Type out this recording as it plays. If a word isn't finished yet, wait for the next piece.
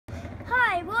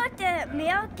I want the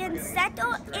American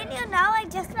settle, and you know I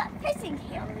just got fishing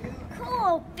here.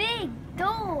 Cool, big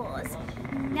doors.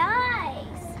 Nice.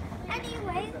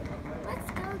 Anyway,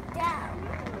 let's go down.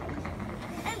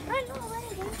 And run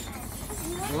away.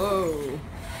 Whoa.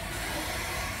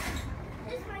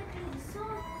 This might be so.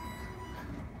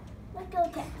 Let's go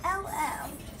to LL.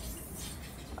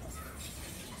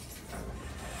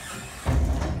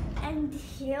 And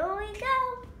here we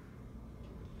go.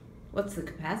 What's the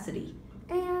capacity?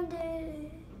 And,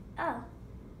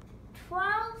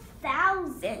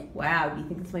 12,000. Wow, do you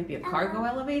think this might be a cargo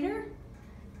elevator?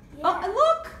 Yeah. Oh, and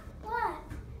look! What?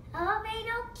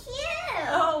 Elevator cute.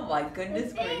 Oh my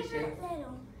goodness It's big gracious. and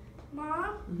little.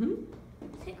 Mom,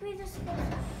 think we just go.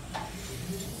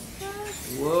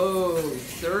 Whoa,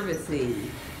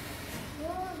 servicing.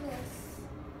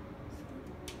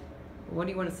 What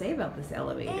do you want to say about this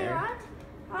elevator?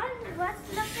 And let's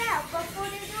look out before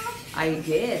the door. I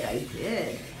did.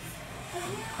 Yeah.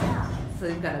 So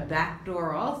they've got a back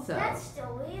door also. That's the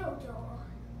real door.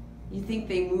 You think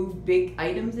they move big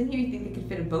items in here? You think they could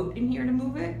fit a boat in here to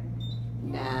move it?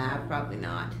 Nah, probably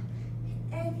not.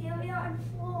 And here we are on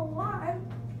floor 1.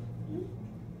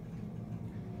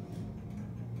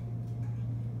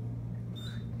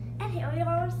 And here we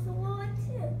are on floor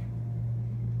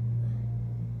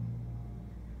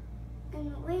 2.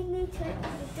 And we need to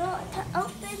the door to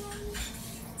open.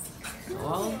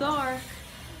 All dark.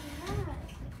 Yeah.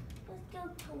 Let's go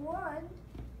to 1.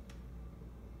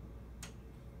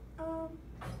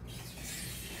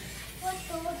 Let's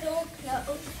go to door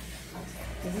closed.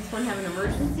 Does this one have an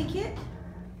emergency kit?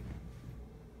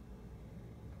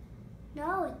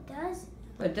 No, it doesn't.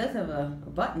 But it does have a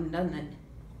button, doesn't it?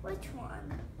 Which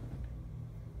one?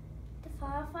 The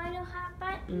firefighter hat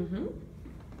button?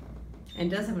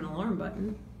 And it does have an alarm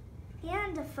button.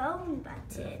 And the phone And a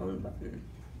button. phone button.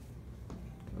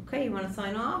 Okay, you want to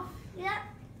sign off? Yep.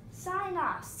 Sign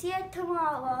off. See you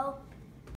tomorrow.